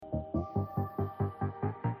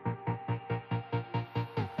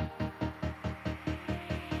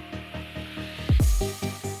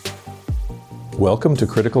Welcome to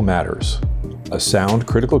Critical Matters, a sound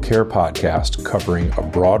critical care podcast covering a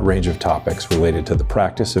broad range of topics related to the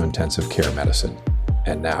practice of intensive care medicine.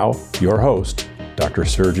 And now, your host, Dr.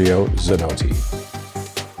 Sergio Zanotti.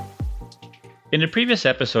 In the previous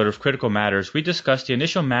episode of Critical Matters, we discussed the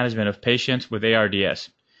initial management of patients with ARDS.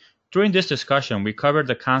 During this discussion, we covered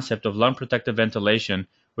the concept of lung protective ventilation,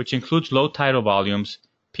 which includes low tidal volumes,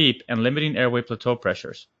 PEEP, and limiting airway plateau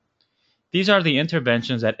pressures. These are the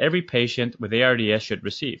interventions that every patient with ARDS should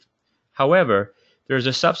receive. However, there is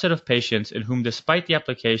a subset of patients in whom, despite the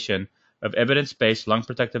application of evidence-based lung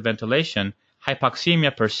protective ventilation,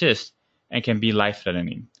 hypoxemia persists and can be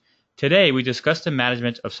life-threatening. Today, we discuss the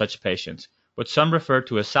management of such patients, what some refer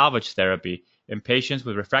to as salvage therapy in patients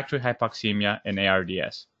with refractory hypoxemia and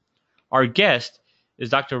ARDS. Our guest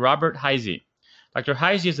is Dr. Robert Hisey. Dr.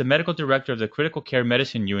 Hisey is the medical director of the Critical Care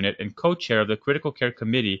Medicine Unit and co-chair of the Critical Care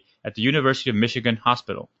Committee at the University of Michigan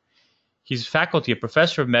Hospital. He's faculty, a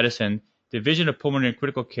professor of medicine, Division of Pulmonary and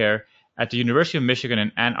Critical Care at the University of Michigan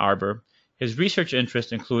in Ann Arbor. His research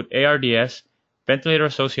interests include ARDS,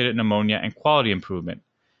 ventilator-associated pneumonia, and quality improvement.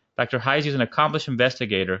 Dr. Hisey is an accomplished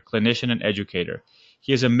investigator, clinician, and educator.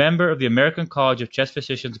 He is a member of the American College of Chest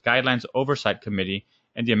Physicians Guidelines Oversight Committee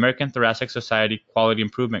and the American Thoracic Society Quality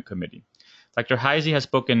Improvement Committee. Dr. Hisey has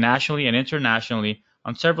spoken nationally and internationally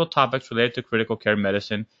on several topics related to critical care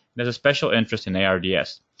medicine and has a special interest in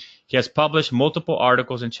ARDS. He has published multiple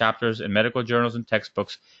articles and chapters in medical journals and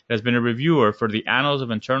textbooks and has been a reviewer for the Annals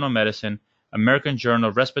of Internal Medicine, American Journal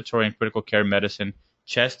of Respiratory and Critical Care Medicine,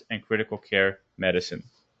 Chest and Critical Care Medicine.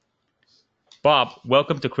 Bob,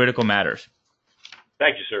 welcome to Critical Matters.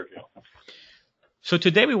 Thank you, Sergio. So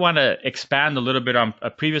today we want to expand a little bit on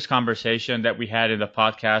a previous conversation that we had in the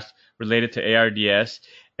podcast related to ARDS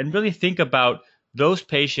and really think about those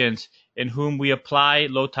patients in whom we apply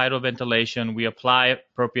low tidal ventilation, we apply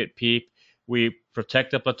appropriate PEEP, we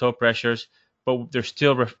protect the plateau pressures, but they're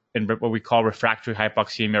still in what we call refractory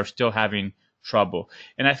hypoxemia or still having trouble.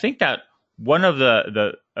 And I think that one of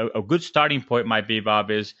a good starting point might be,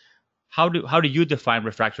 Bob, is how do you define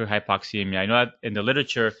refractory hypoxemia? I know that in the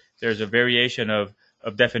literature there's a variation of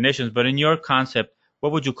definitions, but in your concept,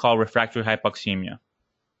 what would you call refractory hypoxemia?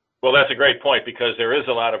 Well, that's a great point because there is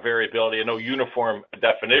a lot of variability and no uniform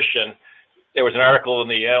definition. There was an article in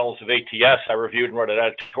the Annals of ATS I reviewed and wrote an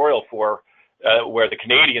editorial for where the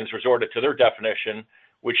Canadians resorted to their definition,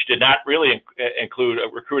 which did not really include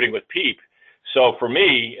recruiting with PEEP. So for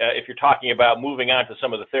me, if you're talking about moving on to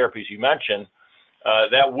some of the therapies you mentioned,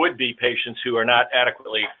 that would be patients who are not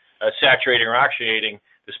adequately saturating or oxygenating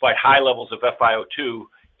despite high levels of FiO2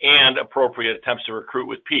 and appropriate attempts to recruit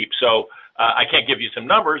with PEEP. So I can't give you some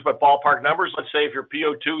numbers, but ballpark numbers, let's say if your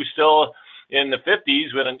PO2 is still in the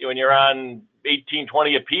 50s when you're on 18,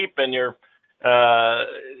 20 a PEEP and you're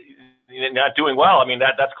not doing well, I mean,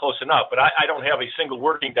 that's close enough. But I don't have a single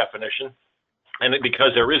working definition, and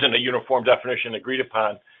because there isn't a uniform definition agreed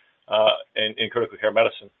upon in critical care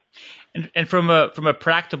medicine. And from a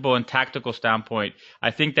practical and tactical standpoint, I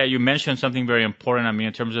think that you mentioned something very important. I mean,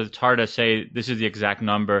 in terms of it's hard to say this is the exact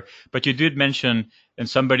number, but you did mention in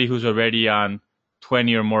somebody who's already on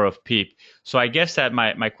 20 or more of PEEP. So I guess that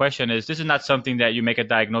my question is, this is not something that you make a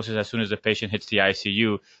diagnosis as soon as the patient hits the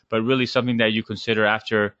ICU, but really something that you consider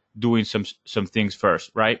after doing some things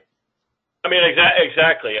first, right? I mean,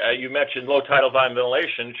 exactly. You mentioned low tidal volume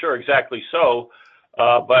ventilation. Sure, exactly so.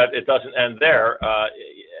 But it doesn't end there.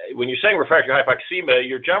 When you're saying refractory hypoxemia,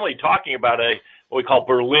 you're generally talking about what we call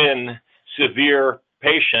Berlin severe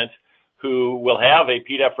patient who will have a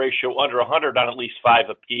PDEF ratio under 100 on at least 5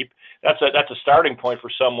 of PEEP. That's a starting point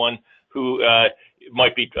for someone who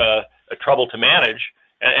might be a trouble to manage,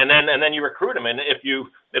 and then you recruit them. And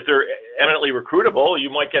if they're eminently recruitable, you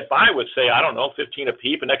might get by with, say, I don't know, 15 of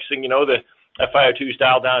PEEP, and next thing you know, the FiO2 is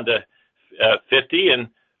dialed down to 50, and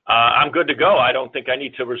I'm good to go. I don't think I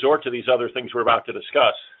need to resort to these other things we're about to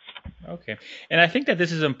discuss. Okay. And I think that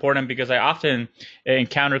this is important because I often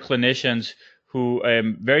encounter clinicians who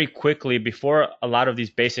very quickly, before a lot of these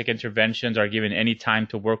basic interventions are given any time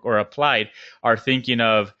to work or applied, are thinking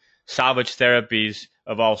of salvage therapies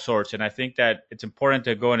of all sorts. And I think that it's important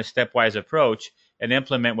to go in a stepwise approach and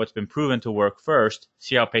implement what's been proven to work first,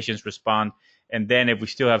 see how patients respond, and then if we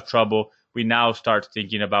still have trouble, we now start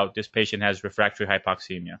thinking about this patient has refractory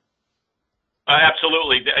hypoxemia.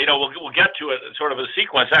 Absolutely. You know, we'll get to it sort of a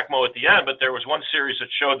sequence, ECMO at the end, but there was one series that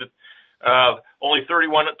showed that only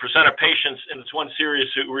 31% of patients in this one series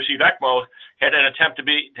who received ECMO had an attempt to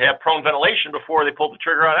have prone ventilation before they pulled the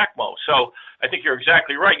trigger on ECMO. So I think you're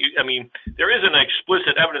exactly right. I mean, there isn't an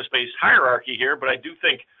explicit evidence-based hierarchy here, but I do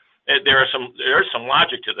think there is some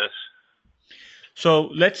logic to this. So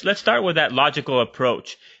let's start with that logical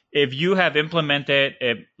approach. If you have implemented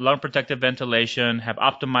a lung protective ventilation, have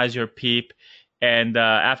optimized your PEEP, and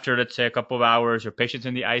after, let's say, a couple of hours, your patient's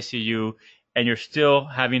in the ICU, and you're still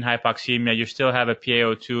having hypoxemia, you still have a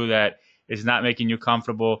PaO2 that is not making you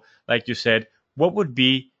comfortable, like you said, what would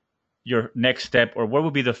be your next step, or what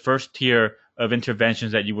would be the first tier of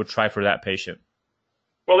interventions that you would try for that patient?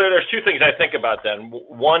 Well, there's two things I think about then.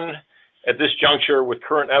 One, at this juncture, with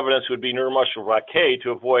current evidence, would be neuromuscular blockade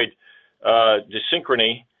to avoid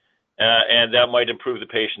dysynchrony, and that might improve the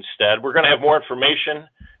patient's stead. We're going to have more information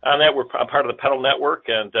on that. We're part of the PEDAL network,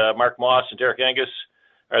 and Mark Moss and Derek Angus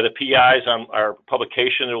are the PIs on our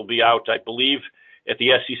publication. It will be out, I believe, at the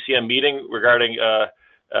SCCM meeting regarding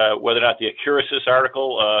whether or not the Accurasis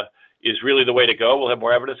article is really the way to go. We'll have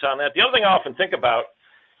more evidence on that. The other thing I often think about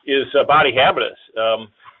is body habitus.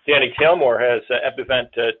 Danny Tailmore has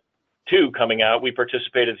EpiVent 2 coming out. We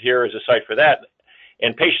participated here as a site for that.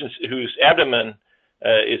 And patients whose abdomen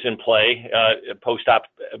is in play, post-op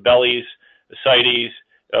bellies, ascites,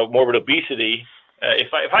 morbid obesity,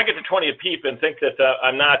 if I get to 20 a PEEP and think that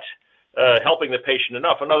I'm not helping the patient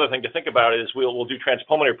enough, another thing to think about is we'll do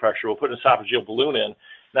transpulmonary pressure. We'll put an esophageal balloon in.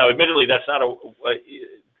 Now, admittedly, that's not a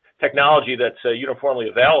technology that's uniformly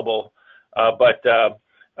available, but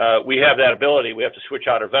we have that ability. We have to switch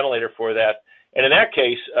out our ventilator for that. And in that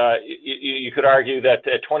case, you could argue that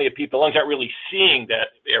at 20 a PEEP, the lungs aren't really seeing that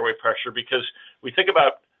airway pressure, because we think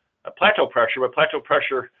about plateau pressure, but plateau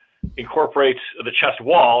pressure incorporates the chest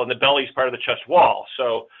wall, and the belly is part of the chest wall.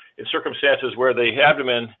 So in circumstances where the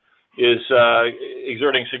abdomen is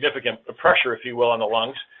exerting significant pressure, if you will, on the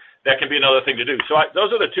lungs, that can be another thing to do. So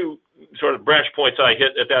those are the two sort of branch points I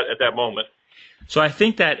hit at that moment. So I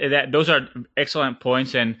think that those are excellent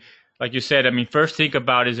points. And like you said, I mean, first think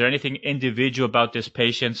about, is there anything individual about this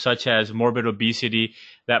patient, such as morbid obesity,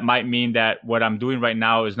 that might mean that what I'm doing right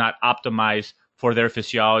now is not optimized for their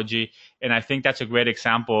physiology? And I think that's a great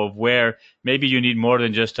example of where maybe you need more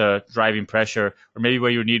than just a driving pressure, or maybe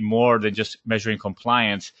where you need more than just measuring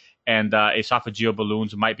compliance. And esophageal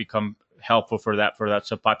balloons might become helpful for that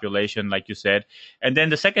subpopulation, like you said. And then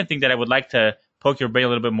the second thing that I would like to poke your brain a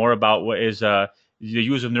little bit more about is the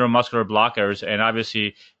use of neuromuscular blockers. And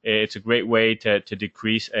obviously, it's a great way to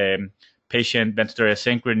decrease patient ventilator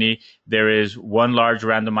asynchrony. There is one large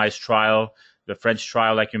randomized trial, the French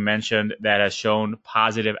trial, like you mentioned, that has shown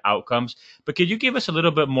positive outcomes. But could you give us a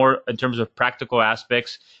little bit more in terms of practical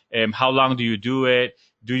aspects? How long do you do it?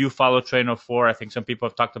 Do you follow Train of 4? I think some people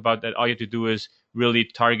have talked about that. All you have to do is really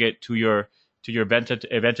target to your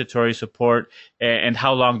ventatory support. And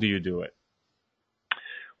how long do you do it?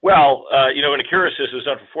 Well, in Accurasis is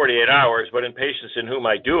done for 48 hours, but in patients in whom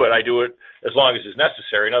I do it as long as is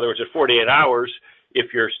necessary. In other words, at 48 hours,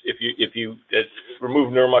 if you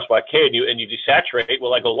remove neuromuscular blockade and you desaturate,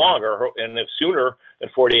 well, I go longer, and if sooner than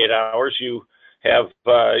 48 hours you have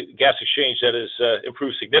gas exchange that is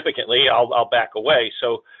improved significantly, I'll back away.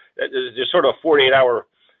 So there's sort of a 48-hour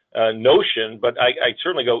notion, but I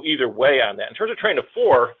certainly go either way on that. In terms of Train of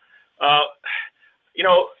 4, that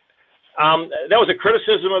was a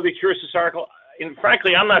criticism of the Accurasis article. And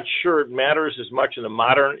frankly, I'm not sure it matters as much in the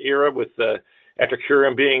modern era with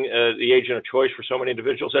Aticaprant being the agent of choice for so many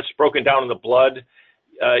individuals. That's broken down in the blood.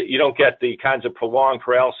 You don't get the kinds of prolonged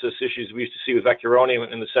paralysis issues we used to see with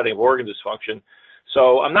vecuronium in the setting of organ dysfunction.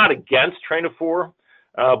 So I'm not against Train of 4,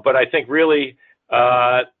 but I think really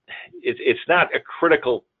it's not a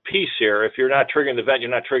critical piece here. If you're not triggering the vent, you're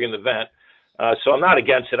not triggering the vent. So I'm not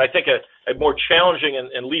against it. I think a more challenging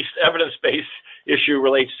and least evidence-based issue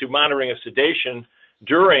relates to monitoring of sedation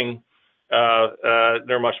during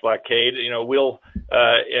neuromuscular blockade.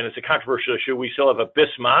 And it's a controversial issue. We still have a BIS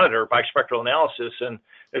monitor, bispectral analysis, and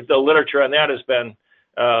the literature on that has been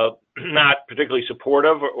not particularly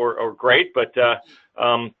supportive or great. But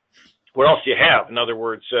what else do you have? In other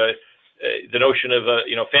words, the notion of a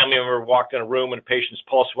family member walked in a room and a patient's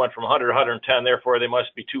pulse went from 100 to 110, therefore they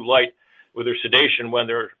must be too light with their sedation when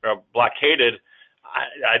they're blockaded.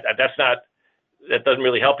 That doesn't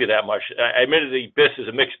really help you that much. Admittedly, BIS is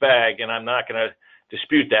a mixed bag, and I'm not going to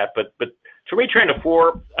dispute that. But for me, Train of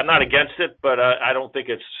 4, I'm not against it, but I don't think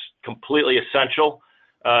it's completely essential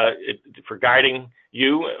for guiding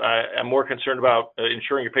you. I'm more concerned about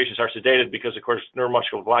ensuring your patients are sedated because, of course,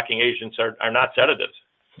 neuromuscular blocking agents are not sedatives.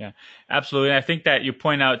 Yeah, absolutely. And I think that you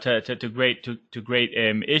point out to great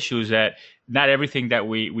issues that not everything that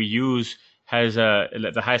we use has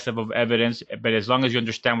the highest level of evidence, but as long as you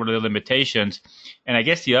understand what are the limitations. And I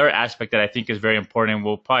guess the other aspect that I think is very important, and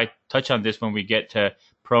we'll probably touch on this when we get to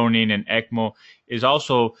proning and ECMO, is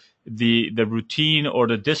also the routine or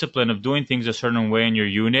the discipline of doing things a certain way in your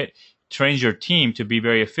unit trains your team to be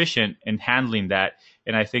very efficient in handling that.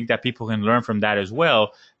 And I think that people can learn from that as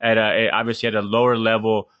well obviously at a lower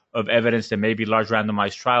level of evidence than maybe large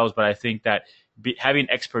randomized trials. But I think that having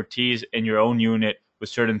expertise in your own unit with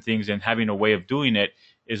certain things and having a way of doing it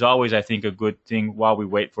is always, I think, a good thing while we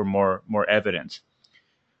wait for more evidence.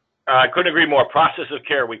 I couldn't agree more. Process of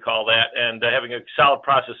care, we call that. And having a solid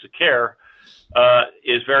process of care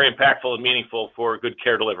is very impactful and meaningful for good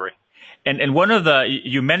care delivery. And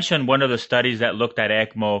you mentioned one of the studies that looked at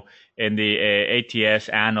ECMO in the ATS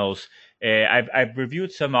annals. I've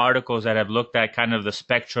reviewed some articles that have looked at kind of the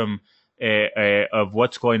spectrum of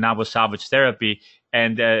what's going on with salvage therapy.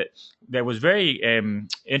 And that was very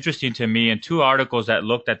interesting to me. In two articles that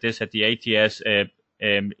looked at this at the ATS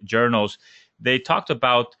journals, they talked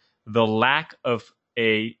about the lack of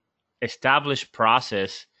a established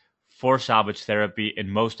process for salvage therapy in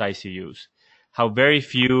most ICUs. How very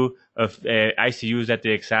few of ICUs that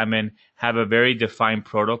they examine have a very defined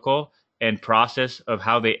protocol and process of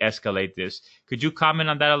how they escalate this. Could you comment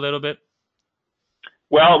on that a little bit?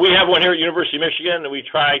 Well, we have one here at University of Michigan, and we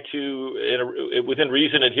try to, within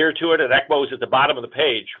reason, adhere to it. And ECMO is at the bottom of the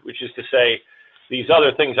page, which is to say these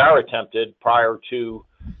other things are attempted prior to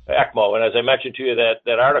ECMO. And as I mentioned to you,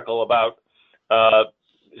 that article about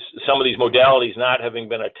some of these modalities not having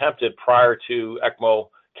been attempted prior to ECMO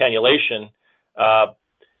cannulation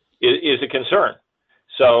is a concern.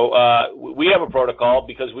 So we have a protocol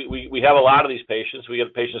because we have a lot of these patients. We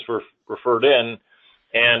get patients referred in,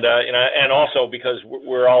 and also because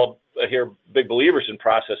we're all here big believers in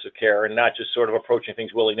process of care and not just sort of approaching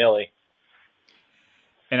things willy-nilly.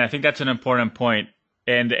 And I think that's an important point.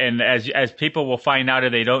 And as people will find out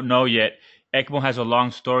if they don't know yet, ECMO has a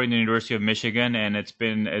long story in the University of Michigan, and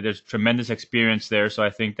there's tremendous experience there. So I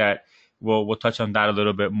think that we'll touch on that a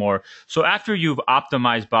little bit more. So after you've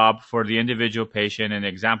optimized, Bob, for the individual patient, and the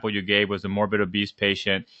example you gave was the morbid obese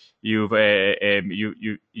patient, you've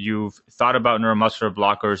thought about neuromuscular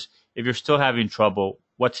blockers. If you're still having trouble,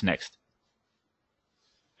 what's next?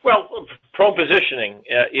 Well, prone positioning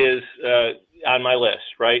is on my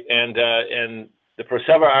list, right? And the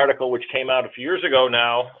ProSeva article, which came out a few years ago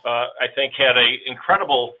now, I think had an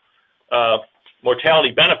incredible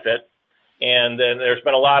mortality benefit. And then there's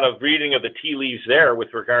been a lot of reading of the tea leaves there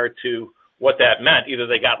with regard to what that meant. Either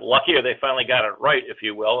they got lucky or they finally got it right, if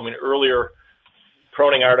you will. I mean, earlier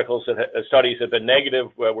proning articles, studies have been negative,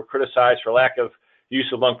 were criticized for lack of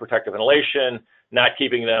use of lung protective inhalation, not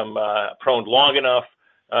keeping them proned long enough,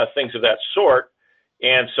 things of that sort.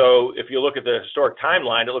 And so if you look at the historic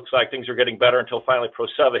timeline, it looks like things are getting better until finally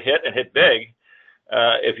ProSeva hit and hit big.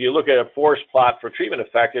 If you look at a forest plot for treatment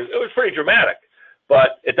effect, it was pretty dramatic.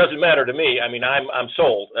 But it doesn't matter to me. I mean, I'm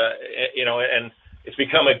sold, and it's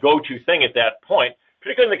become a go-to thing at that point,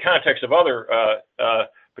 particularly in the context of other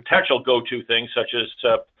potential go-to things such as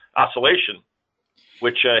oscillation,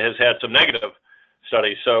 which has had some negative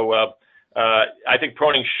studies. So I think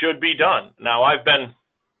proning should be done. Now, I've been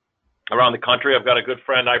around the country. I've got a good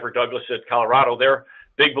friend, Ivor Douglas at Colorado. They're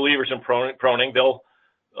big believers in proning. They'll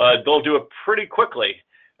do it pretty quickly.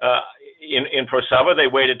 In ProSeva, they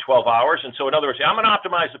waited 12 hours. And so in other words, I'm going to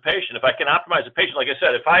optimize the patient. If I can optimize the patient, like I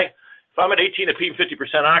said, if I'm at 18 to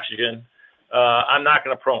 50% oxygen, I'm not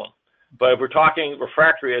going to prone. But if we're talking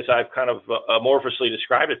refractory, as I've kind of amorphously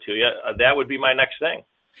described it to you, that would be my next thing.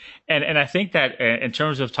 And I think that in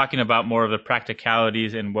terms of talking about more of the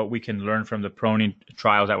practicalities and what we can learn from the proning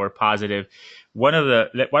trials that were positive, why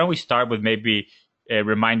don't we start with maybe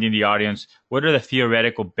reminding the audience, what are the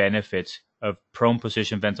theoretical benefits of prone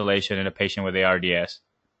position ventilation in a patient with ARDS?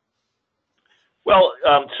 Well,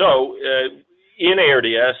 in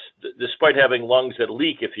ARDS, despite having lungs that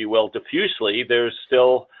leak, if you will, diffusely, there's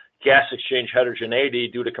still gas exchange heterogeneity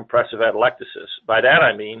due to compressive atelectasis. By that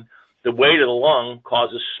I mean the weight of the lung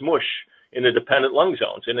causes smush in the dependent lung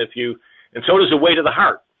zones, and so does the weight of the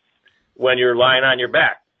heart when you're lying on your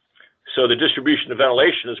back. So the distribution of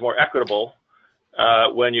ventilation is more equitable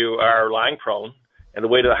when you are lying prone, and the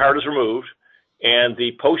weight of the heart is removed, and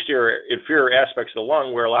the posterior inferior aspects of the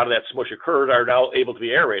lung where a lot of that smush occurred are now able to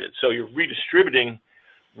be aerated. So you're redistributing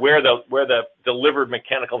where the delivered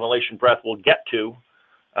mechanical ventilation breath will get to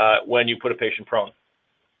when you put a patient prone.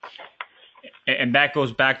 And that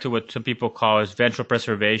goes back to what some people call as ventral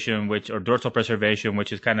preservation, or dorsal preservation,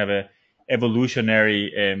 which is kind of a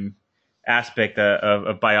evolutionary aspect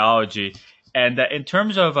of biology. And in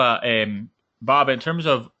terms of Bob, in terms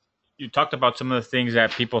of, you talked about some of the things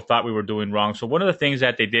that people thought we were doing wrong. So one of the things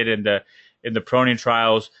that they did in the proning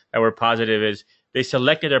trials that were positive is they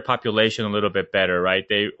selected their population a little bit better, right?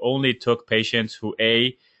 They only took patients who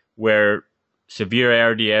were severe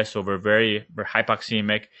ARDS, so were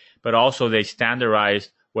hypoxemic, but also they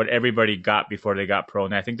standardized what everybody got before they got prone.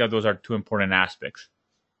 And I think that those are two important aspects.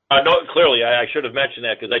 No, clearly, I should have mentioned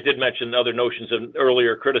that because I did mention other notions of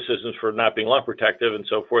earlier criticisms for not being lung protective and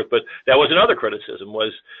so forth. But that was another criticism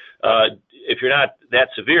was if you're not that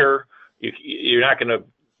severe, you're not going to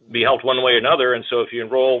be helped one way or another. And so if you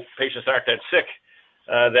enroll patients that aren't that sick,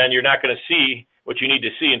 then you're not going to see what you need to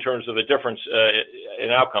see in terms of a difference in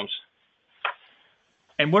outcomes.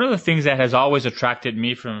 And one of the things that has always attracted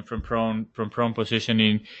me from prone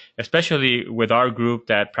positioning, especially with our group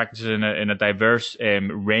that practices in a diverse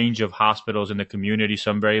range of hospitals in the community,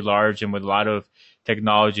 some very large and with a lot of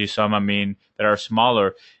technology, some, that are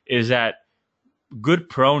smaller, is that good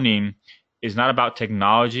proning is not about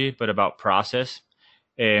technology, but about process.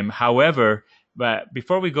 However, but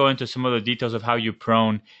before we go into some of the details of how you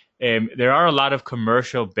prone, there are a lot of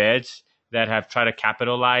commercial beds that have tried to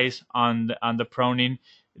capitalize on the proning.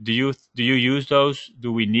 Do you use those?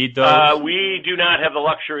 Do we need those? We do not have the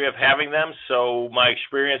luxury of having them, so my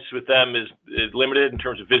experience with them is limited in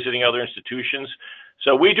terms of visiting other institutions.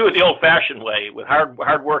 So we do it the old-fashioned way with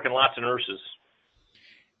hard work and lots of nurses.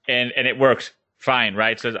 And it works fine,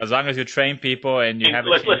 right? So as long as you train people and you have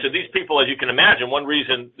listen, these people, as you can imagine, one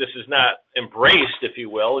reason this is not embraced, if you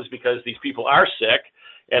will, is because these people are sick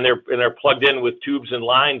and they're plugged in with tubes and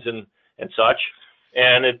lines and such,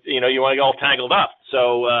 and you want to get all tangled up.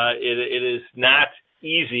 So it is not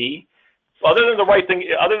easy. Other than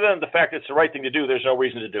the fact that it's the right thing to do, there's no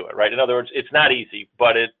reason to do it, right? In other words, it's not easy,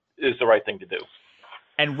 but it is the right thing to do.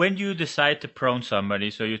 And when you decide to prone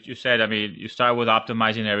somebody, so you said, you start with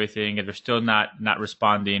optimizing everything, and they're still not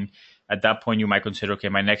responding. At that point, you might consider, okay,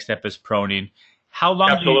 my next step is proning. How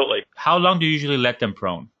long do you usually let them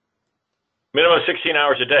prone? Minimum of 16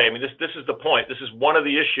 hours a day. This is the point. This is one of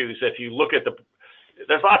the issues. If you look at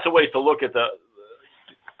there's lots of ways to look at the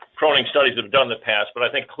proning studies that have done in the past, but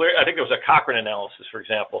I think there was a Cochrane analysis, for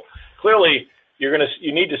example. Clearly, you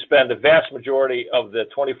need to spend the vast majority of the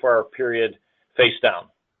 24-hour period face down.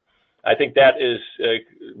 I think that is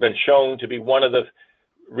been shown to be one of the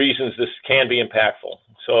reasons this can be impactful.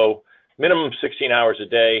 So minimum 16 hours a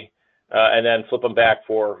day, and then flip them back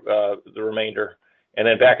for the remainder, and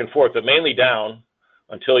then back and forth, but mainly down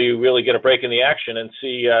until you really get a break in the action and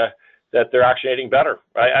see that they're oxygenating better.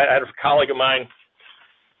 I had a colleague of mine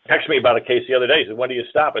text me about a case the other day. He said, when do you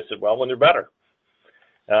stop? I said, well, when they're better.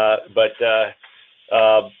 But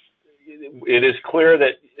it is clear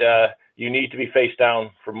that you need to be face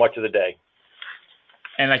down for much of the day.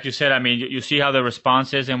 And like you said, you see how the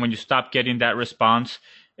response is, and when you stop getting that response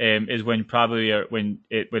is when probably when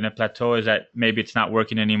a plateau is that maybe it's not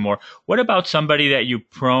working anymore. What about somebody that you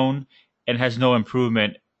prone and has no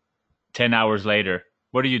improvement 10 hours later?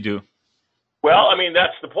 What do you do? Well,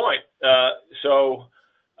 that's the point. So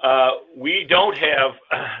we don't have,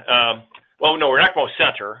 we're an ECMO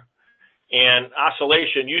center, and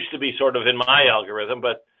oscillation used to be sort of in my algorithm,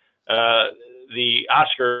 but the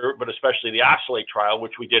OSCAR, but especially the OSCILLATE trial,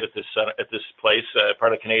 which we did at this place,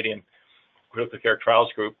 part of the Canadian Critical Care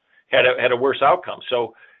Trials Group, had a worse outcome.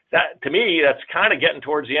 So that, to me, that's kind of getting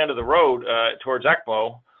towards the end of the road towards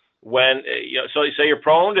ECMO. When so you say you're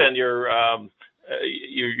prone and you're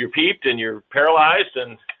peeped and you're paralyzed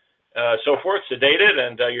and so forth, sedated,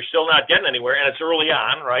 and you're still not getting anywhere, and it's early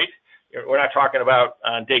on, right? We're not talking about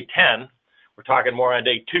on day 10. We're talking more on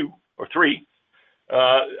day 2 or 3.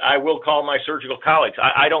 I will call my surgical colleagues.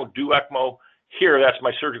 I don't do ECMO here. That's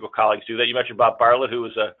my surgical colleagues do that. You mentioned Bob Bartlett, who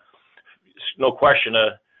is no question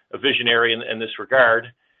a visionary in this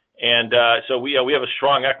regard. And so we have a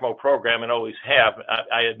strong ECMO program and always have.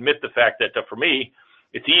 I admit the fact that for me,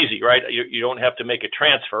 it's easy, right? You don't have to make a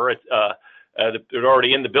transfer. They're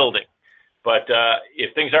already in the building. But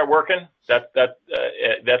if things aren't working,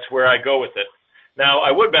 that's where I go with it. Now,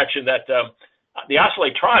 I would mention that the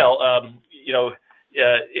OSCILLATE trial,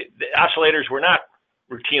 the oscillators were not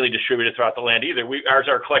routinely distributed throughout the land either. Ours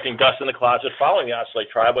are collecting dust in the closet following the OSCILLATE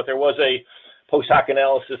trial, but there was a post hoc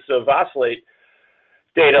analysis of OSCILLATE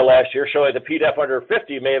data last year showing the PDEF under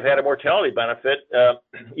 50 may have had a mortality benefit,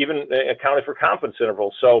 even accounted for confidence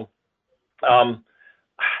intervals. So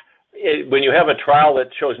when you have a trial that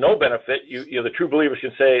shows no benefit, the true believers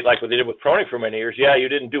can say, like what they did with proning for many years, yeah, you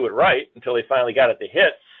didn't do it right until they finally got it to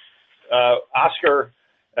hit. OSCAR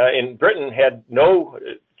in Britain had no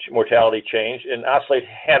mortality change, and OSCILLATE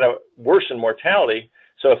had a worsened mortality.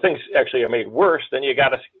 So if things actually are made worse, then you got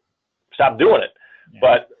to stop doing it. Yeah.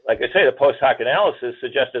 But like I say, the post hoc analysis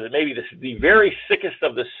suggested that maybe the very sickest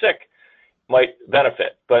of the sick might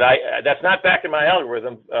benefit. But that's not back in my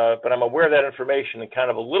algorithm, but I'm aware of that information and kind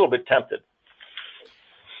of a little bit tempted.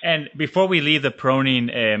 And before we leave the proning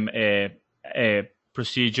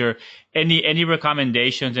procedure. Any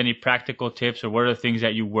recommendations, any practical tips, or what are the things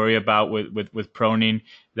that you worry about with proning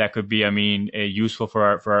that could be, useful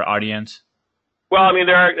for our audience? Well, I mean,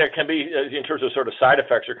 there can be, in terms of sort of side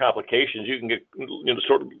effects or complications, you can get,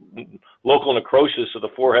 sort of local necrosis of the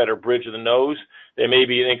forehead or bridge of the nose. There may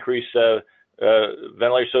be an increased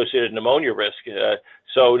ventilator-associated pneumonia risk.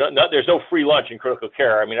 So there's no free lunch in critical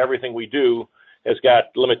care. I mean, everything we do has got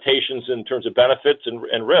limitations in terms of benefits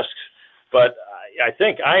and risks. But I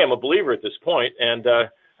think I am a believer at this point, and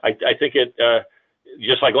I think it,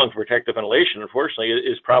 just like lung protective ventilation, unfortunately,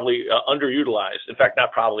 is probably underutilized. In fact,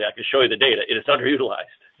 not probably. I can show you the data. It is underutilized.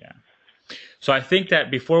 Yeah. So I think that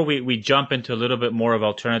before we jump into a little bit more of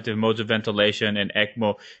alternative modes of ventilation and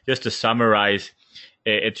ECMO, just to summarize,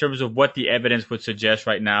 in terms of what the evidence would suggest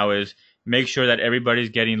right now is make sure that everybody's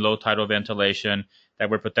getting low tidal ventilation, that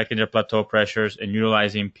we're protecting their plateau pressures and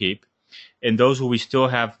utilizing PEEP. In those who we still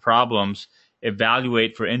have problems,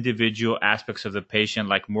 evaluate for individual aspects of the patient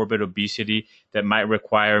like morbid obesity that might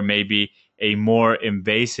require maybe a more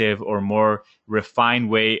invasive or more refined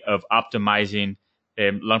way of optimizing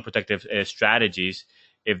lung protective strategies.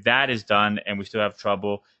 If that is done and we still have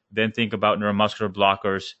trouble, then think about neuromuscular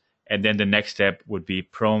blockers. And then the next step would be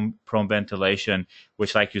prone ventilation,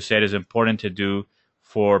 which, like you said, is important to do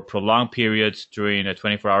for prolonged periods during a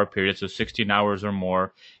 24-hour period, so 16 hours or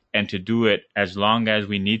more, and to do it as long as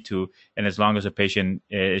we need to and as long as the patient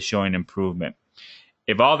is showing improvement.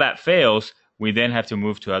 If all that fails, we then have to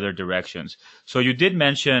move to other directions. So you did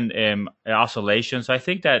mention oscillation. So I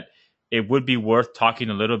think that it would be worth talking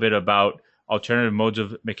a little bit about alternative modes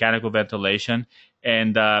of mechanical ventilation.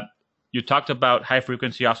 And you talked about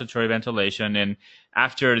high-frequency oscillatory ventilation. And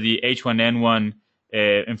after the H1N1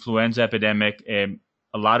 influenza epidemic,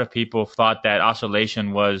 a lot of people thought that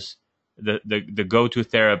oscillation was the go-to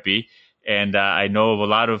therapy. And I know of a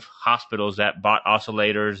lot of hospitals that bought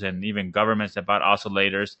oscillators and even governments that bought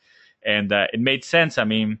oscillators. And it made sense,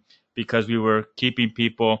 because we were keeping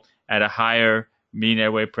people at a higher mean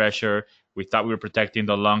airway pressure. We thought we were protecting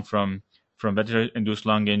the lung from ventilator-induced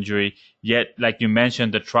lung injury. Yet, like you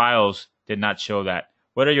mentioned, the trials did not show that.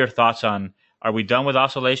 What are your thoughts on, are we done with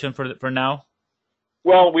oscillation for now?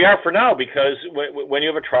 Well, we are for now, because when you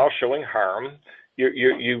have a trial showing harm,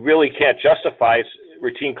 you really can't justify its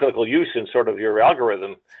routine clinical use in sort of your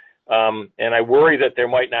algorithm. And I worry that there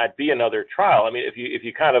might not be another trial. If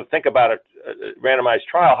you kind of think about a randomized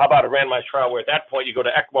trial, how about a randomized trial where at that point you go to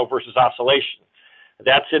ECMO versus oscillation?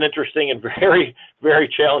 That's an interesting and very, very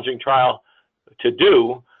challenging trial to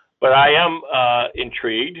do, but I am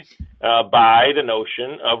intrigued by the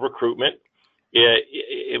notion of recruitment.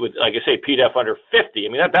 It would, like I say, PDEF under 50.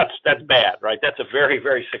 That's bad, right? That's a very,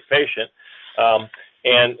 very sick patient,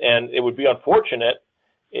 and it would be unfortunate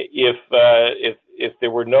if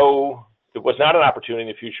there was not an opportunity in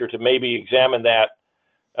the future to maybe examine that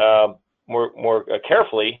more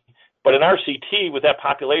carefully. But in RCT, with that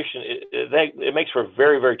population, it makes for a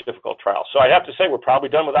very, very difficult trial. So I'd have to say we're probably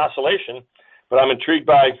done with oscillation, but I'm intrigued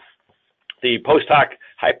by the post hoc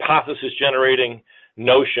hypothesis generating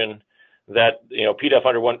notion that PDEF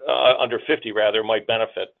under 50 rather might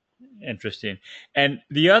benefit. Interesting. And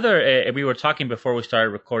the other, we were talking before we started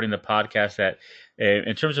recording the podcast that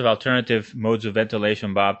in terms of alternative modes of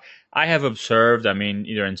ventilation, Bob, I have observed,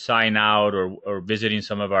 either in Sign Out or visiting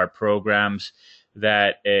some of our programs,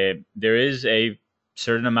 that there is a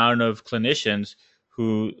certain amount of clinicians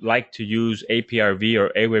who like to use APRV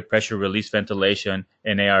or airway pressure release ventilation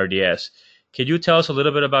in ARDS. Could you tell us a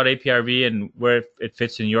little bit about APRV and where it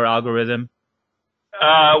fits in your algorithm?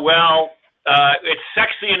 It's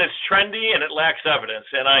sexy and it's trendy and it lacks evidence,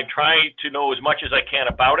 and I try to know as much as I can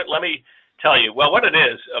about it. Let me tell you. Well, what it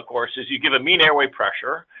is, of course, is you give a mean airway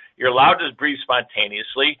pressure, you're allowed to breathe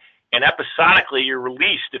spontaneously, and episodically you're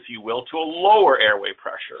released, if you will, to a lower airway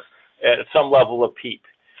pressure at some level of PEEP.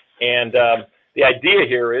 And the idea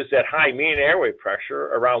here is that high mean airway pressure,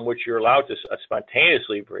 around which you're allowed to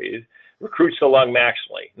spontaneously breathe, recruits the lung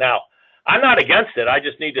maximally. Now, I'm not against it. I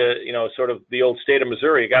just need to, sort of the old state of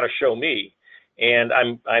Missouri, you got to show me. And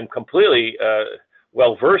I'm completely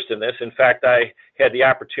well versed in this. In fact, I had the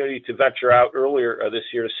opportunity to venture out earlier this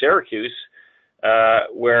year to Syracuse,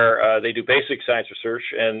 where they do basic science research,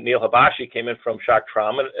 and Neil Habashi came in from shock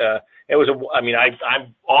trauma.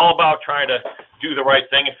 I'm all about trying to do the right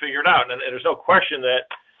thing and figure it out. And there's no question that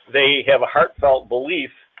they have a heartfelt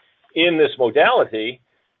belief in this modality.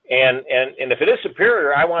 And if it is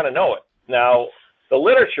superior, I want to know it. Now, the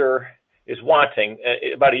literature is wanting.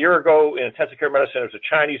 About a year ago in intensive care medicine, there was a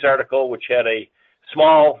Chinese article which had a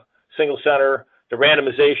small single center. The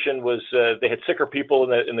randomization was they had sicker people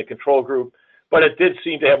in the control group, but it did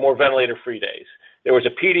seem to have more ventilator-free days. There was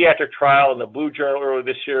a pediatric trial in the Blue Journal earlier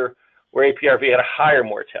this year where APRV had a higher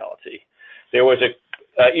mortality. There was a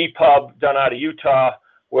EPUB done out of Utah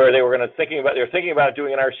where they were thinking about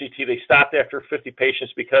doing an RCT. They stopped after 50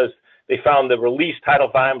 patients because they found the release tidal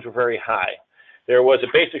volumes were very high. There was a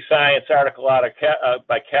basic science article out of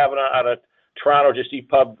by Kavanaugh out of Toronto, just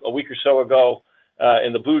EPUB a week or so ago,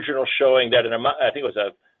 in the Blue Journal, showing that I think it was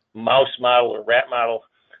a mouse model or rat model,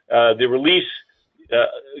 the release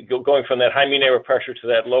going from that high mean airway pressure to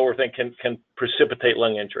that lower thing can precipitate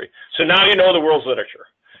lung injury. So now you know the world's literature.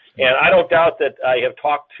 And I don't doubt that I have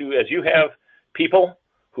talked to, as you have, people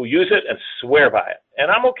who use it and swear by it.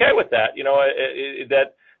 And I'm okay with that,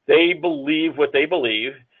 that they believe what they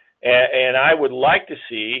believe. And I would like to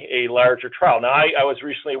see a larger trial. Now, I was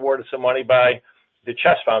recently awarded some money by the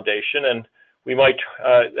CHEST Foundation, and we might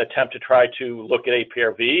attempt to try to look at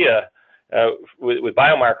APRV with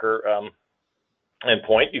biomarker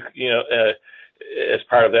endpoint, as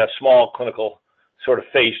part of that small clinical sort of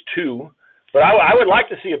phase 2. But I would like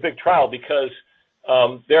to see a big trial because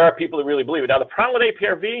there are people that really believe it. Now, the problem with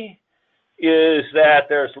APRV is that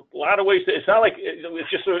there's a lot of ways it's not like it's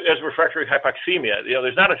just as refractory hypoxemia.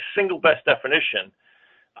 There's not a single best definition.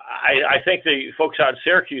 I think the folks out in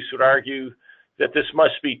Syracuse would argue that this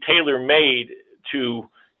must be tailor-made to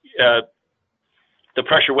the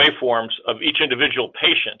pressure waveforms of each individual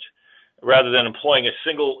patient, rather than employing a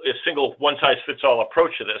single one-size-fits-all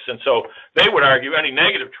approach to this. And so they would argue any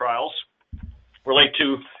negative trials relate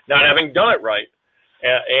to not having done it right.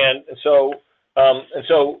 And so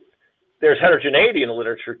there's heterogeneity in the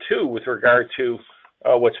literature too with regard to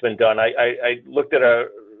what's been done. I looked at a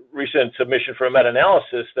recent submission for a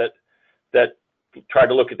meta-analysis that tried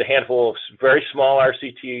to look at the handful of very small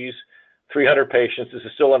RCTs, 300 patients. This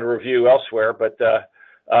is still under review elsewhere, but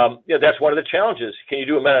that's one of the challenges. Can you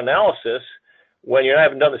do a meta-analysis when you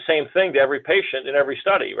haven't done the same thing to every patient in every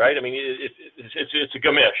study, right? I mean, it's a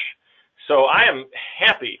gamish. So I am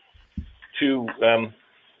happy to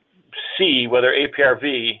see whether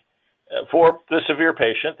APRV for the severe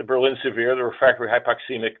patient, the Berlin severe, the refractory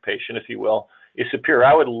hypoxemic patient, if you will, is superior.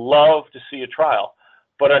 I would love to see a trial,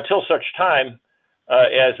 but until such time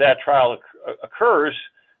as that trial occurs,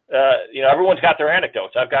 everyone's got their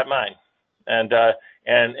anecdotes. I've got mine, and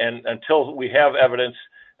until we have evidence,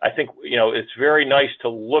 I think it's very nice to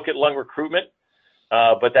look at lung recruitment,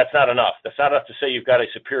 but that's not enough. That's not enough to say you've got a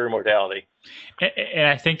superior modality. And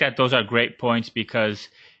I think that those are great points because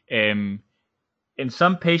in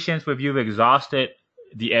some patients, if you've exhausted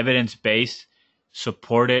the evidence-based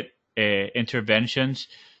supported interventions,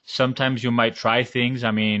 sometimes you might try things,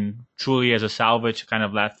 truly as a salvage kind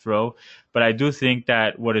of last throw. But I do think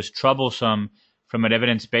that what is troublesome from an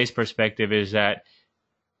evidence-based perspective is that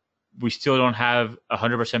we still don't have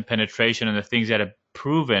 100% penetration in the things that have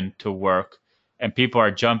proven to work, and people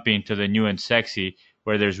are jumping to the new and sexy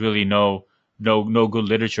where there's really no good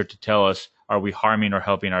literature to tell us, are we harming or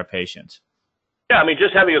helping our patients? Yeah,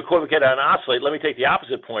 just having equivocated on an oscillator, let me take the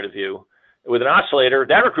opposite point of view. With an oscillator,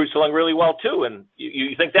 that recruits the lung really well too, and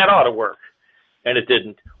you think that ought to work, and it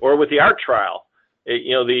didn't. Or with the ART trial,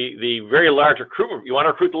 the very large recruitment, you want to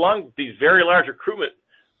recruit the lung, these very large recruitment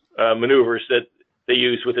maneuvers that they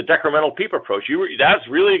use with the decremental PEEP approach, that's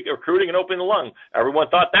really recruiting and opening the lung. Everyone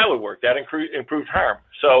thought that would work. That improved harm.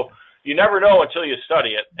 So you never know until you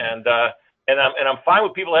study it, and I'm fine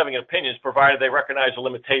with people having opinions, provided they recognize the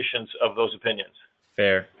limitations of those opinions.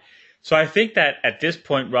 Fair. So I think that at this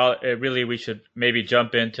point, really, we should maybe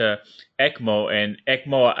jump into ECMO. And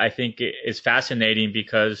ECMO, I think, is fascinating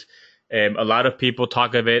because a lot of people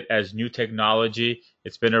talk of it as new technology.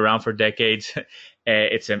 It's been around for decades.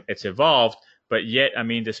 It's evolved. But yet,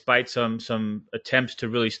 despite some attempts to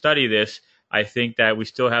really study this, I think that we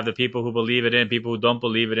still have the people who believe it in, people who don't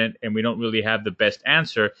believe it in, and we don't really have the best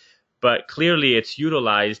answer. But clearly, it's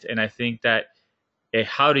utilized, and I think that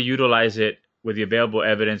how to utilize it with the available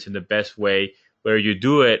evidence in the best way, where you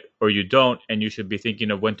do it or you don't, and you should be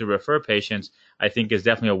thinking of when to refer patients, I think is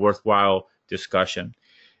definitely a worthwhile discussion.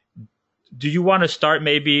 Do you want to start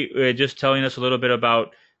maybe just telling us a little bit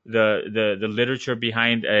about the literature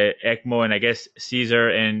behind ECMO, and I guess Caesar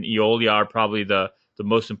and Eolia are probably the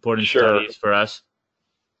most important studies for us?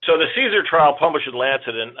 So the Caesar trial published in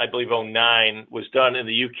Lancet in, I believe, 2009 was done in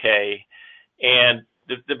the UK, and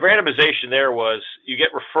the randomization there was you get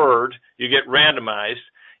referred, you get randomized,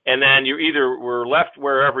 and then you either were left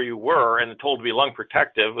wherever you were and told to be lung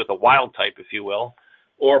protective with a wild type, if you will,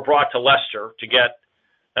 or brought to Leicester to get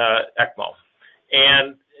ECMO.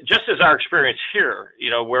 And just as our experience here,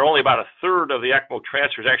 where only about a third of the ECMO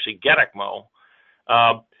transfers actually get ECMO,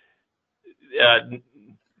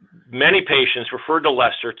 many patients referred to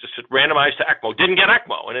Leicester to randomized to ECMO didn't get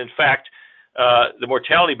ECMO, and in fact, the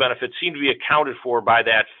mortality benefits seem to be accounted for by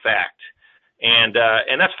that fact, and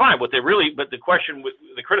that's fine. But the question,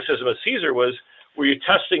 the criticism of Caesar was, were you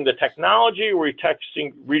testing the technology, or were you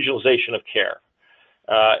testing regionalization of care?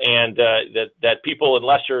 That people in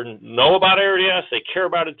Leicester know about ARDS, they care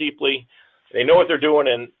about it deeply, they know what they're doing,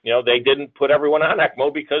 and they didn't put everyone on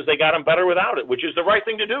ECMO because they got them better without it, which is the right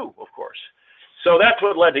thing to do, of course. So that's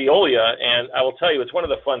what led to EOLIA, and I will tell you, it's one of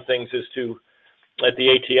the fun things is at the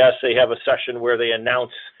ATS, they have a session where they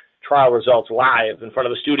announce trial results live in front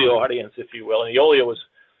of the studio audience, if you will, and EOLIA was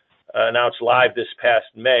announced live this past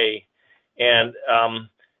May, and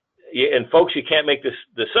folks, you can't make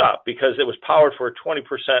this up, because it was powered for a 20%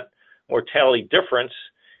 mortality difference,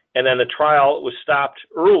 and then the trial was stopped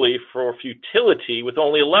early for futility with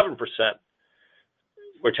only 11%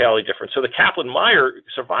 mortality difference. So the Kaplan-Meier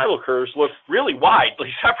survival curves looked really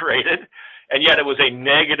widely separated, and yet it was a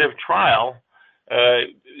negative trial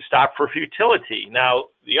stopped for futility. Now,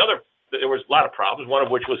 there was a lot of problems, one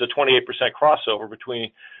of which was a 28% crossover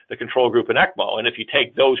between the control group and ECMO, and if you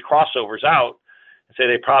take those crossovers out, say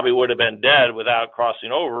they probably would have been dead without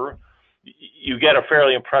crossing over, you get a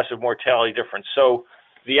fairly impressive mortality difference. So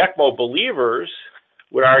the ECMO believers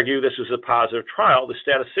would argue this was a positive trial. The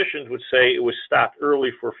statisticians would say it was stopped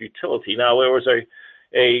early for futility. Now, there was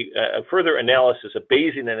a further analysis, a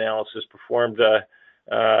Bayesian analysis performed that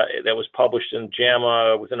was published in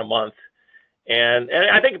JAMA within a month. And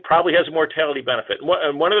I think it probably has a mortality benefit.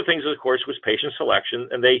 And one of the things, of course, was patient selection,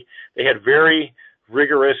 and they had very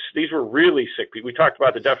rigorous, these were really sick people. We talked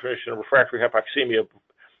about the definition of refractory hypoxemia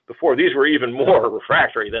before. These were even more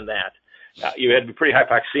refractory than that. You had to be pretty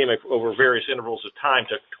hypoxemic over various intervals of time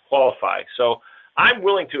to qualify. So I'm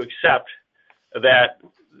willing to accept that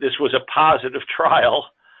this was a positive trial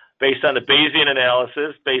based on the Bayesian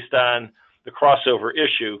analysis, based on the crossover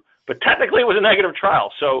issue, but technically it was a negative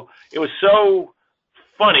trial. So it was so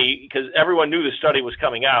funny because everyone knew the study was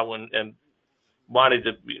coming out and wanted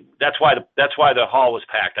to. That's why the hall was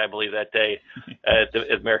packed, I believe, that day at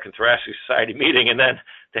the American Thoracic Society meeting, and then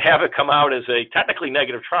to have it come out as a technically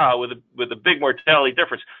negative trial with a big mortality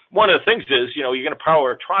difference. One of the things is, you're going to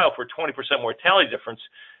power a trial for 20% mortality difference.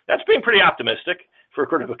 That's being pretty optimistic for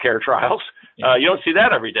critical care trials. You don't see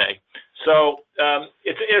that every day. So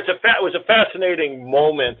it was a fascinating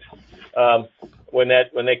moment when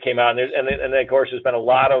they came out, and then of course there's been a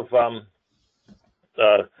lot of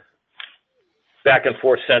back and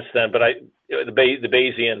forth since then. But the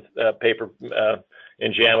Bayesian paper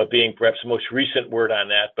in JAMA being perhaps the most recent word on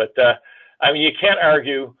that. But I mean, you can't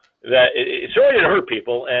argue that it certainly didn't hurt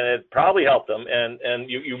people, and it probably helped them. And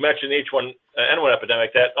you mentioned the H1N1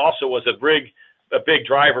 epidemic. That also was a big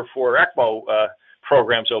driver for ECMO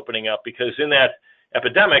programs opening up, because in that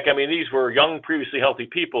epidemic, I mean, these were young, previously healthy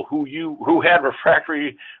people who had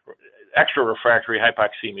extra refractory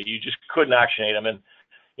hypoxemia. You just couldn't oxygenate them. And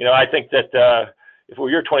I think that if it were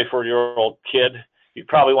your 24-year-old kid, you'd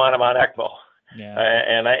probably want them on ECMO. Yeah.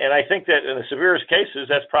 And I think that in the severest cases,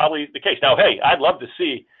 that's probably the case. Now, hey, I'd love to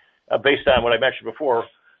see, based on what I mentioned before,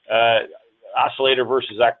 oscillator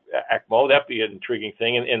versus ECMO. That'd be an intriguing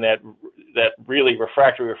thing in that really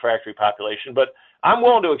refractory population. But I'm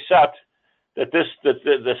willing to accept that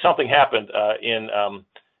that something happened in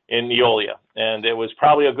EOLIA, and it was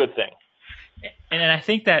probably a good thing. And I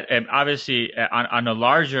think that obviously on a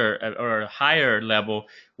larger or higher level,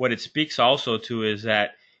 what it speaks also to is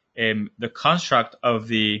that the construct of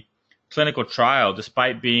the clinical trial,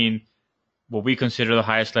 despite being what we consider the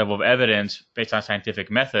highest level of evidence based on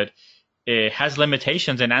scientific method, it has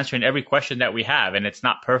limitations in answering every question that we have, and it's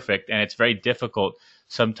not perfect, and it's very difficult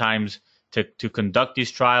sometimes to conduct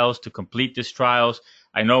these trials, to complete these trials.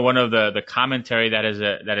 I know one of the commentary that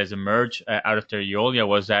has emerged out of EOLIA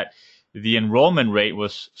was that the enrollment rate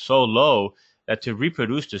was so low that to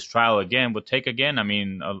reproduce this trial again would take, a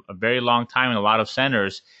very long time in a lot of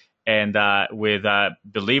centers, and with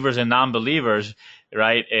believers and non-believers,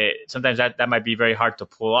 right? Sometimes that might be very hard to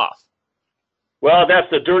pull off. Well, that's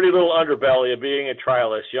the dirty little underbelly of being a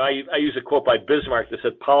trialist. I use a quote by Bismarck that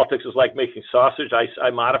said, "Politics is like making sausage." I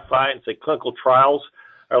modify it and say clinical trials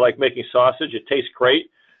are like making sausage. It tastes great,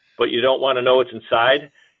 but you don't want to know what's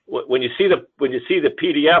inside. When you see the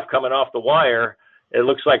PDF coming off the wire, it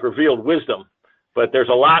looks like revealed wisdom, but there's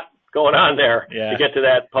a lot going on there to get to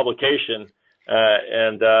that publication.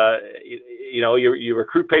 You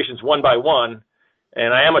recruit patients one by one,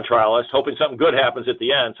 and I am a trialist, hoping something good happens at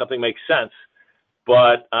the end, something makes sense.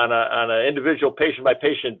 But on an individual patient by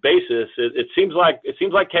patient basis, it seems like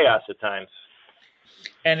chaos at times.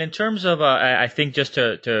 And in terms of, I think just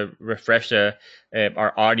to refresh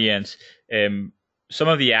our audience, some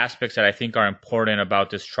of the aspects that I think are important about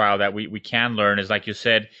this trial that we can learn is, like you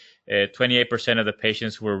said, 28% of the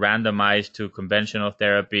patients who were randomized to conventional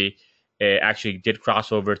therapy actually did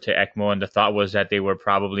cross over to ECMO, and the thought was that they were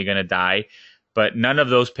probably going to die. But none of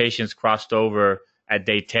those patients crossed over at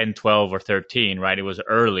day 10, 12, or 13, right? It was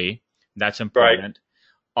early. That's important. Right.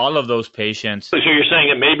 All of those patients. So you're saying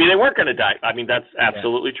that maybe they weren't going to die. I mean, that's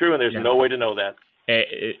absolutely true, and there's no way to know that.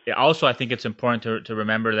 Also, I think it's important to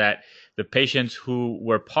remember that the patients who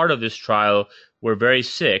were part of this trial were very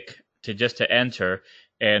sick to enter.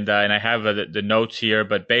 And I have the notes here,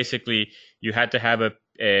 but basically you had to have a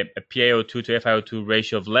PaO2 to FiO2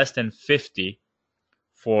 ratio of less than 50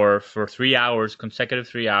 for 3 hours, consecutive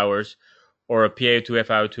 3 hours, or a PaO2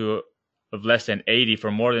 FiO2 of less than 80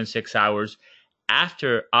 for more than 6 hours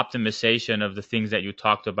after optimization of the things that you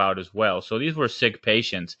talked about as well. So these were sick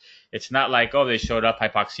patients. It's not like, they showed up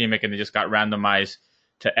hypoxemic and they just got randomized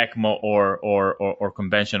to ECMO or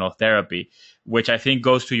conventional therapy, which I think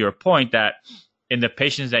goes to your point that in the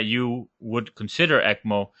patients that you would consider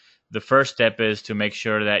ECMO, the first step is to make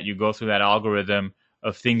sure that you go through that algorithm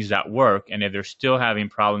of things that work. And if they're still having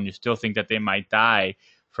problems, you still think that they might die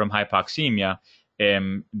from hypoxemia,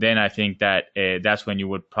 then I think that that's when you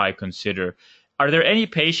would probably consider. Are there any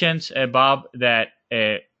patients, Bob, that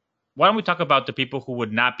why don't we talk about the people who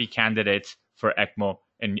would not be candidates for ECMO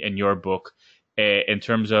in your book, in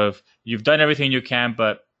terms of you've done everything you can,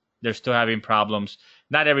 but they're still having problems.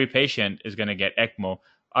 Not every patient is going to get ECMO.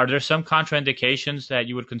 Are there some contraindications that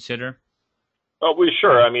you would consider? Oh, well,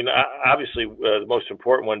 sure. I mean, obviously, the most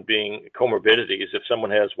important one being comorbidities. If someone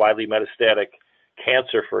has widely metastatic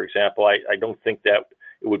cancer, for example, I don't think that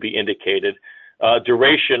it would be indicated.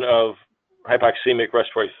 Duration of hypoxemic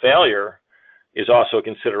respiratory failure is also a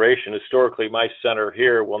consideration. Historically, my center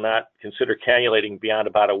here will not consider cannulating beyond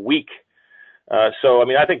about a week. So, I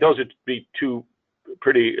mean, I think those would be two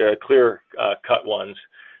pretty clear cut ones.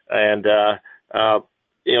 And,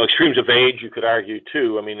 extremes of age, you could argue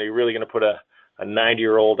too. I mean, are you really going to put a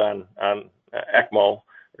 90-year-old on ECMO or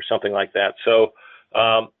something like that? So,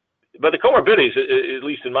 but the comorbidities, at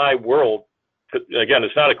least in my world, again,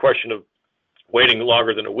 it's not a question of waiting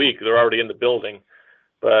longer than a week. They're already in the building.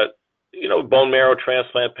 But, bone marrow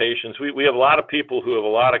transplant patients, we have a lot of people who have a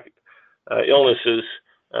lot of illnesses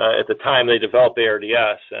at the time they develop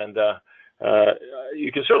ARDS. And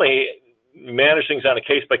you can certainly manage things on a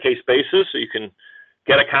case-by-case basis. So you can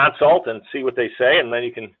get a consult and see what they say, and then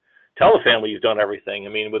you can tell the family you've done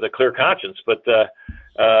everything, with a clear conscience. But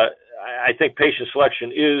I think patient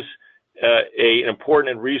selection is an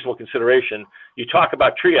important and reasonable consideration. You talk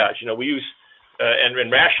about triage. We use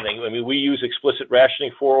and rationing. We use explicit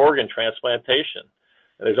rationing for organ transplantation.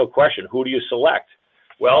 And there's no question. Who do you select?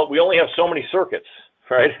 Well, we only have so many circuits,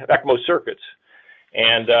 right? ECMO circuits.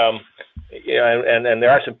 And and there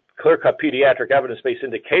are some clear-cut pediatric evidence-based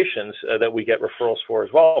indications that we get referrals for as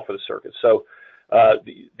well for the circuits. So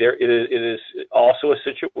it is also a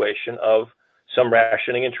situation of some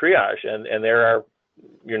rationing and triage, and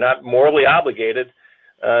you're not morally obligated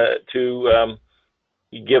to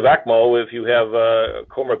give ECMO if you have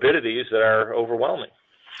comorbidities that are overwhelming.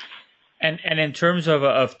 And in terms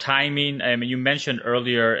of timing, you mentioned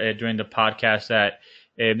earlier during the podcast that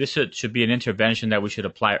this should be an intervention that we should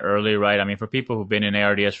apply early, right? For people who've been in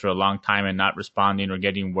ARDS for a long time and not responding or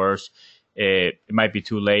getting worse, it might be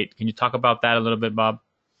too late. Can you talk about that a little bit, Bob?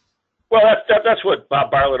 Well, that's what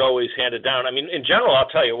Bob Bartlett always handed down. In general, I'll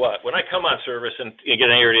tell you what, when I come on service and get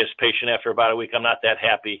an ARDS patient after about a week, I'm not that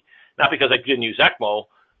happy. Not because I didn't use ECMO,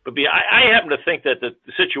 but I happen to think that the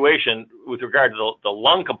situation with regard to the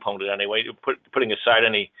lung component anyway, putting aside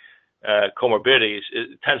any comorbidities,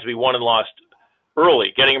 it tends to be won and lost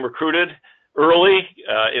early. Getting them recruited early,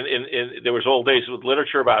 there was old days with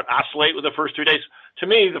literature about oscillate with the first 3 days. To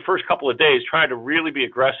me, the first couple of days, trying to really be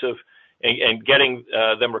aggressive and getting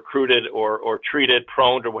them recruited or treated,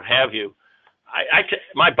 prone or what have you.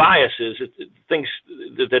 My bias is things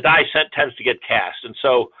the die tends to get cast, and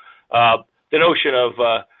so the notion of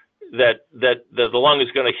that the lung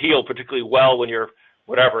is going to heal particularly well when you're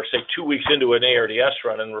say 2 weeks into an ARDS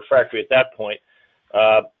run and refractory at that point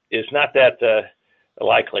is not that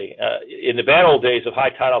likely. In the bad old days of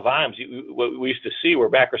high tidal volumes, what we used to see were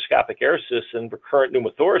macroscopic air cysts and recurrent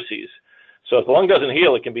pneumothoraces. So if the lung doesn't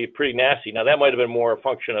heal, it can be pretty nasty. Now, that might have been more a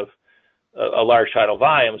function of a large tidal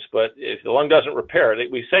volumes, but if the lung doesn't repair it,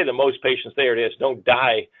 we say that most patients with ARDS don't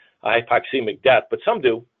die a hypoxemic death, but some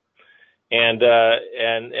do. And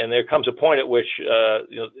there comes a point at which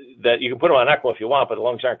that you can put them on ECMO if you want, but the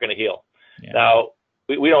lungs aren't going to heal. Yeah. Now,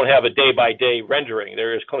 we don't have a day-by-day rendering.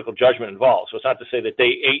 There is clinical judgment involved. So it's not to say that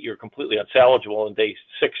day 8 you're completely unsalvageable and day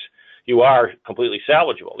 6 you are completely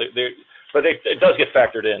salvageable. But it does get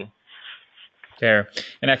factored in. There.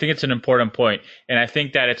 And I think it's an important point. And I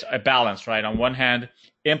think that it's a balance, right? On one hand,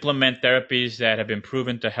 implement therapies that have been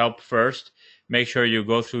proven to help first. Make sure you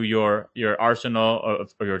go through your arsenal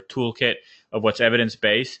or your toolkit of what's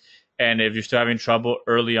evidence-based. And if you're still having trouble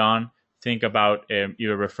early on, think about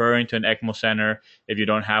either referring to an ECMO center if you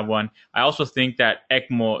don't have one. I also think that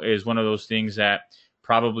ECMO is one of those things that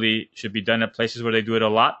probably should be done at places where they do it a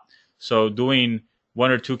lot. So doing 1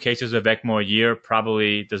 or 2 cases of ECMO a year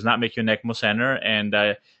probably does not make you an ECMO center, and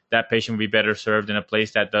that patient would be better served in a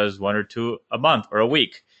place that does 1 or 2 a month or a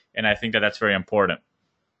week. And I think that that's very important.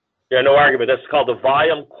 Yeah, no argument. That's called the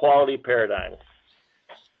volume quality paradigm.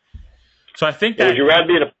 So I think that... Would you rather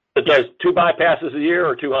be that does 2 bypasses a year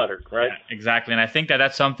or 200, right? Yeah, exactly. And I think that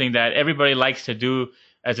that's something that everybody likes to do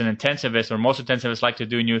as an intensivist, or most intensivists like to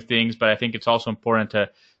do new things, but I think it's also important to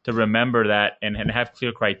remember that and have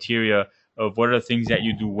clear criteria of what are the things that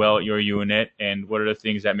you do well at your unit and what are the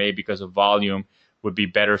things that may, because of volume, would be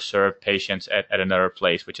better served patients at another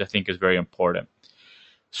place, which I think is very important.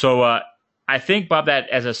 So I think, Bob, that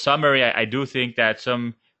as a summary, I do think that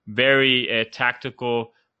some very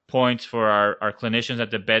tactical points for our clinicians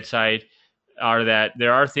at the bedside are that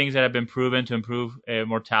there are things that have been proven to improve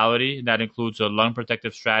mortality. That includes a lung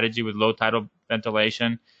protective strategy with low tidal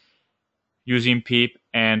ventilation, using PEEP,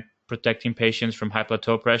 and protecting patients from high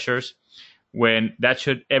plateau pressures.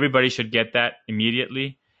 Everybody should get that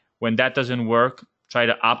immediately. When that doesn't work, try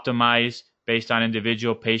to optimize based on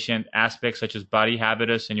individual patient aspects such as body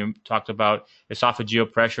habitus, and you talked about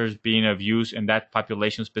esophageal pressures being of use in that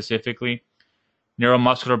population specifically.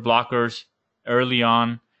 Neuromuscular blockers early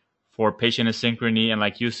on for patient asynchrony, and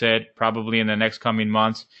like you said, probably in the next coming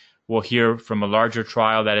months, we'll hear from a larger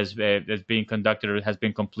trial that is being conducted or has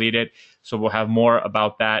been completed. So we'll have more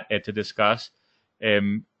about that to discuss.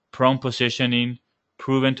 Prone positioning,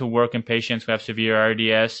 proven to work in patients who have severe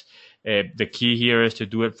ARDS. The key here is to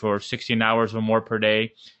do it for 16 hours or more per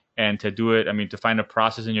day, and to do it, to find a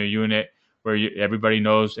process in your unit where everybody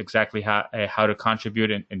knows exactly how to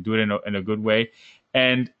contribute and do it in a good way.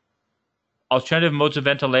 And alternative modes of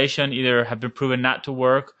ventilation either have been proven not to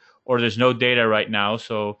work or there's no data right now.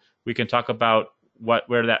 So we can talk about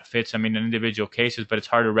where that fits, in individual cases, but it's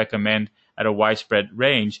hard to recommend at a widespread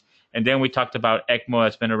range. And then we talked about ECMO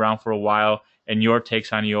that's been around for a while and your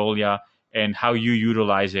takes on Eolia and how you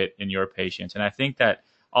utilize it in your patients. And I think that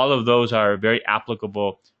all of those are very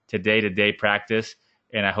applicable to day-to-day practice.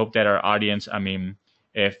 And I hope that our audience,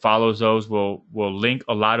 follows those. We'll link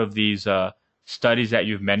a lot of these studies that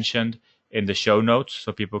you've mentioned in the show notes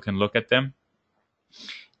so people can look at them.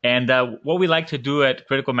 And what we like to do at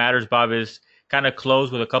Critical Matters, Bob, is kind of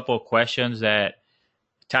close with a couple of questions that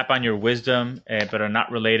tap on your wisdom but are not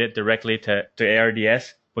related directly to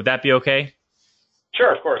ARDS. Would that be okay?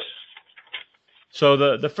 Sure, of course. So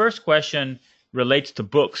the first question relates to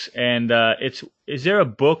books, and is there a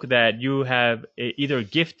book that you have either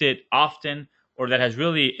gifted often or that has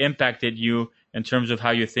really impacted you in terms of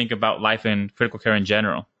how you think about life and critical care in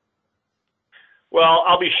general? Well,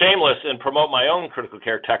 I'll be shameless and promote my own critical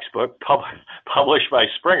care textbook published by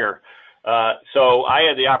Springer. So I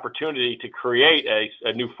had the opportunity to create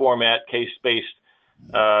a new format, case-based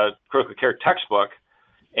critical care textbook,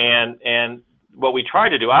 and what we try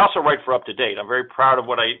to do, I also write for Up to Date. I'm very proud of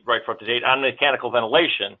what I write for Up to Date on mechanical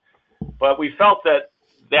ventilation, but we felt that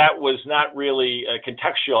was not really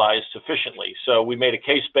contextualized sufficiently. So we made a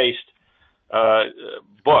case-based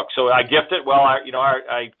book. So I gift it. Well,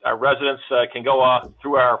 our residents can go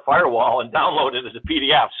through our firewall and download it as a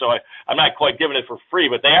PDF. So I'm not quite giving it for free,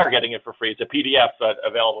 but they are getting it for free. It's a PDF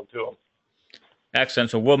available to them. Excellent.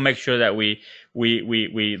 So we'll make sure that we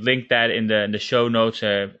link that in the show notes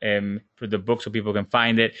for the book so people can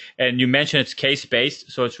find it. And you mentioned it's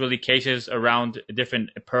case-based, so it's really cases around different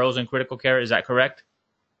pearls in critical care. Is that correct?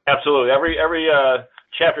 Absolutely. Every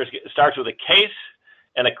chapter starts with a case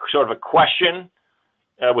and a sort of a question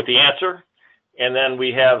with the answer. And then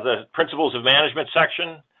we have the principles of management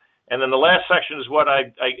section. And then the last section is what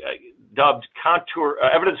I dubbed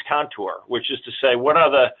evidence contour, which is to say, what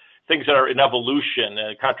are the things that are in evolution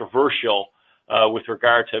and controversial with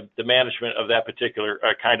regard to the management of that particular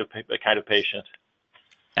kind of patient.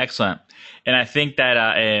 Excellent. And I think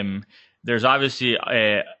that there's obviously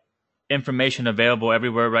information available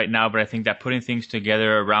everywhere right now, but I think that putting things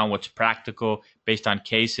together around what's practical based on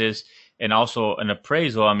cases and also an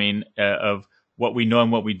appraisal, of what we know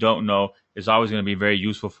and what we don't know is always going to be very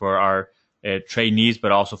useful for our trainees,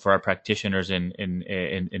 but also for our practitioners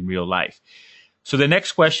in real life. So the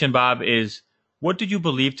next question, Bob, is what do you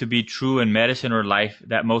believe to be true in medicine or life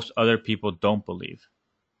that most other people don't believe?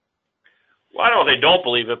 Well, I don't know if they don't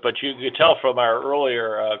believe it, but you could tell from our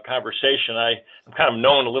earlier conversation, I'm kind of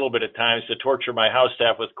known a little bit at times to torture my house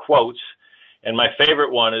staff with quotes. And my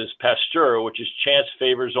favorite one is Pasteur, which is chance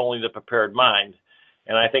favors only the prepared mind.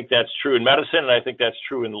 And I think that's true in medicine, and I think that's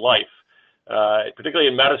true in life. Particularly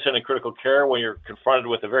in medicine and critical care, when you're confronted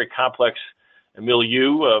with a very complex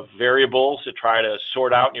milieu of variables to try to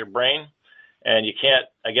sort out in your brain, and you can't,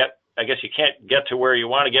 I guess you can't get to where you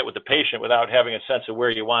want to get with the patient without having a sense of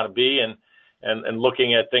where you want to be and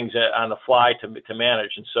looking at things on the fly to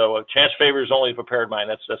manage. And so chance favors only the prepared mind.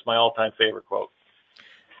 That's my all-time favorite quote.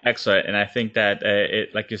 Excellent. And I think that,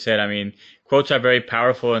 like you said, I mean, quotes are very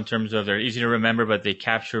powerful in terms of they're easy to remember, but they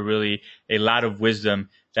capture really a lot of wisdom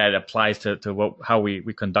that applies to how we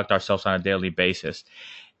conduct ourselves on a daily basis.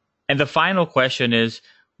 And the final question is,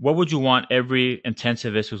 what would you want every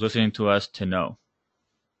intensivist who's listening to us to know?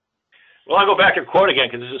 Well, I'll go back to quote again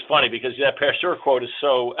because this is funny because that Pasteur quote is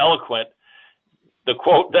so eloquent. The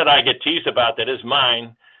quote that I get teased about that is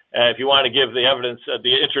mine. If you want to give the evidence,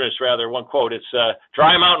 the interest rather, one quote, it's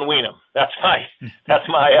dry them out and wean them. That's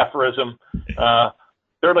my aphorism.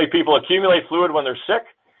 Certainly people accumulate fluid when they're sick,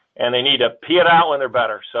 and they need to pee it out when they're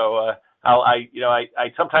better. So I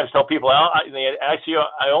sometimes tell people, I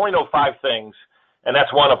only know 5 things, and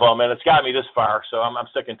that's one of them, and it's got me this far, so I'm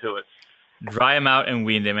sticking to it. Dry them out and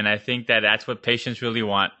wean them, and I think that's what patients really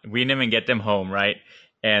want. Wean them and get them home, right?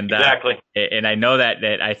 And exactly. And I know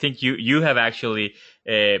that I think you have actually,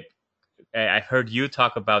 I've heard you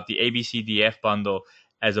talk about the ABCDF bundle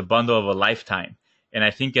as a bundle of a lifetime. And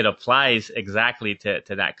I think it applies exactly to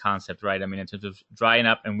that concept, right? I mean, in terms of drying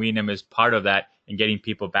up and weaning them is part of that and getting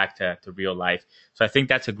people back to real life. So I think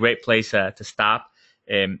that's a great place to stop.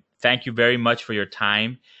 Thank you very much for your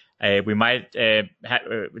time. We might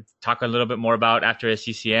talk a little bit more about after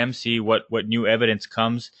SCCM, see what new evidence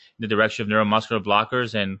comes in the direction of neuromuscular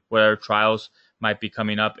blockers and what other trials might be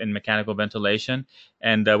coming up in mechanical ventilation.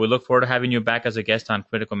 And we look forward to having you back as a guest on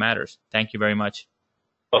Critical Matters. Thank you very much.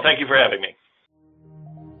 Well, thank you for having me.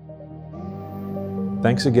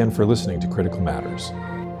 Thanks again for listening to Critical Matters.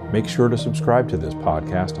 Make sure to subscribe to this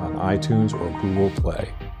podcast on iTunes or Google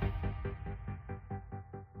Play.